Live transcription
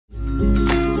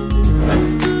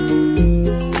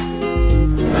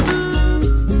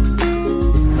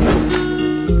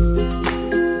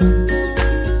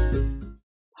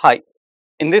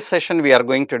In this session, we are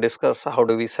going to discuss how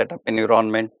do we set up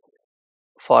environment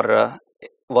for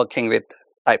working with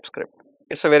TypeScript.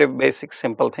 It's a very basic,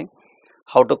 simple thing.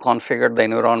 How to configure the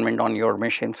environment on your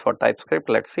machines for TypeScript.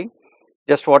 Let's see.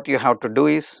 Just what you have to do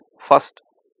is, first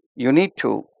you need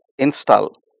to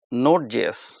install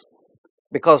Node.js,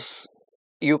 because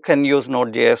you can use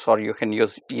Node.js or you can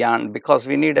use Yarn, because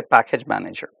we need a package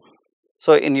manager.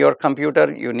 So in your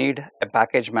computer you need a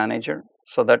package manager,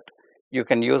 so that you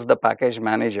can use the package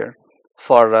manager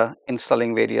for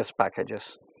installing various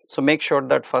packages. So make sure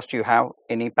that first you have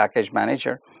any package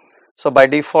manager. So by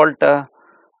default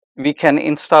we can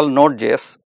install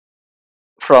Node.js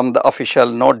from the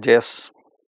official Node.js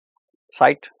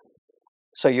site.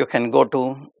 So you can go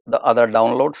to the other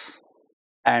downloads,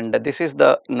 and this is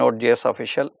the Node.js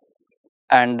official,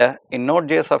 and in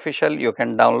Node.js official you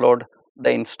can download the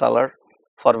installer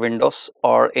for Windows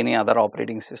or any other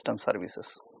operating system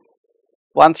services.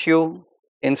 Once you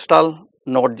install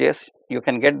Node.js, you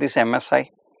can get this MSI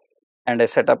and a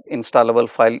setup installable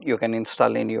file you can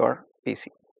install in your PC.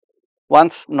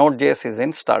 Once Node.js is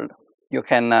installed, you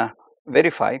can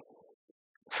verify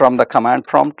from the command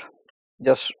prompt.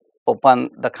 Just open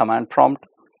the command prompt,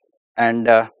 and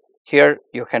here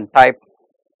you can type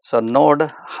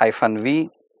node-v.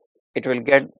 It will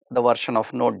get the version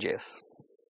of Node.js.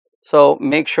 So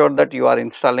make sure that you are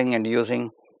installing and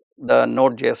using the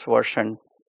Node.js version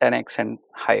 10x and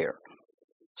higher.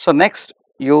 So next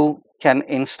you can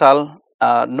install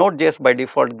Node.js. By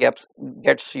default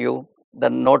gets you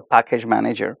the Node package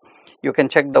manager. You can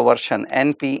check the version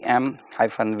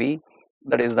npm-v,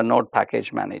 that is the Node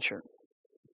package manager.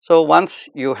 So once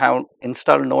you have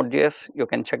installed Node.js, you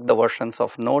can check the versions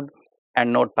of Node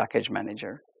and Node package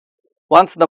manager.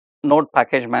 Once the Node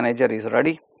package manager is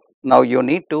ready, now you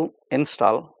need to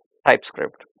install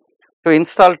TypeScript. To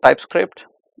install TypeScript,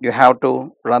 you have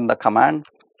to run the command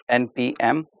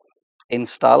npm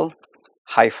install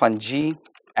 -g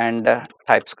and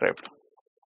TypeScript.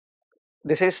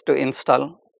 This is to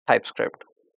install TypeScript.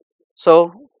 So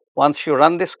once you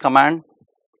run this command,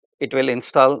 it will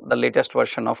install the latest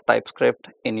version of TypeScript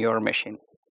in your machine.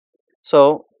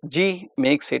 So G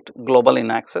makes it global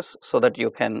in access, so that you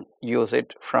can use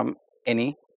it from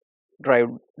any drive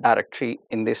directory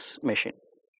in this machine.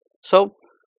 So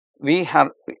we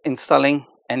are installing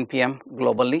npm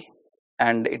globally,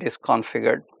 and it is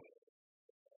configured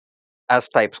as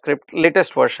TypeScript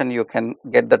latest version. You can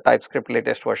get the TypeScript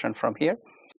latest version from here.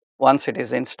 Once it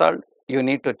is installed, you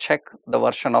need to check the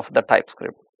version of the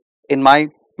TypeScript. In my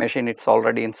machine it's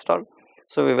already installed,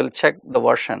 so we will check the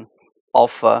version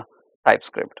of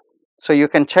TypeScript. So you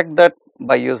can check that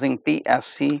by using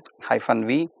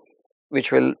tsc-v,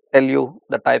 which will tell you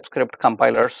the TypeScript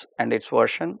compilers and its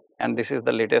version, and this is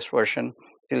the latest version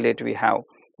till date we have,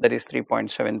 that is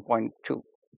 3.7.2.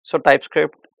 So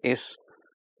TypeScript is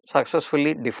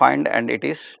successfully defined and it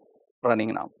is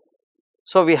running now.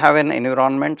 So we have an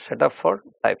environment set up for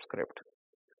TypeScript.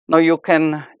 Now you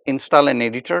can install an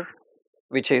editor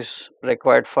which is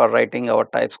required for writing our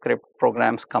TypeScript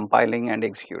programs, compiling and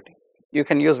executing. You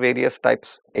can use various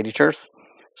types editors.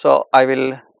 So I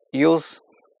will use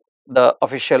the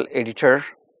official editor,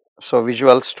 so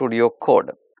Visual Studio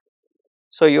Code.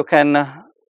 So you can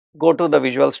go to the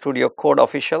Visual Studio Code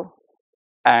official,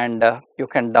 and you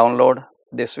can download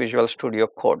this Visual Studio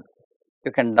Code.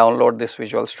 You can download this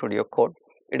Visual Studio Code.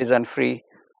 It is a free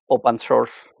open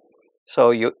source,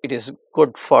 so it is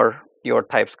good for your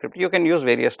TypeScript. You can use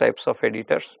various types of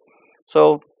editors.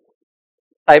 So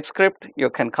TypeScript you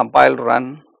can compile,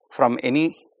 run from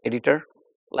any editor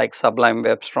like Sublime,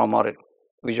 WebStorm or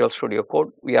Visual Studio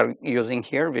Code. We are using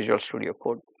here Visual Studio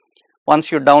Code.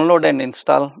 Once you download and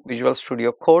install Visual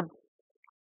Studio Code,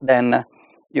 then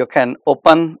you can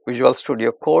open Visual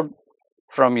Studio Code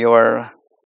from your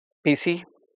PC,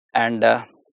 and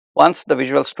once the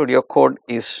Visual Studio Code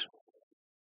is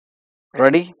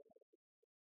ready,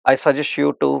 I suggest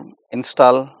you to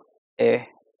install a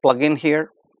plugin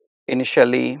here.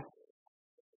 Initially,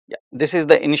 this is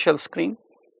the initial screen.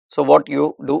 So what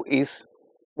you do is,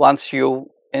 once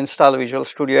you install Visual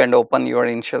Studio and open your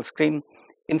initial screen,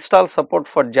 install support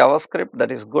for JavaScript.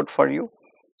 That is good for you,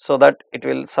 so that it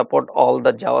will support all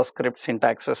the JavaScript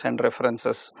syntaxes and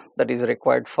references that is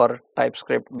required for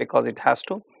TypeScript, because it has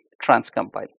to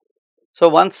transcompile. So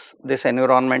once this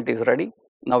environment is ready,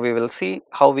 now we will see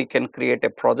how we can create a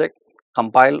project,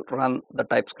 compile, run the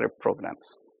TypeScript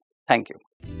programs. Thank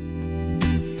you.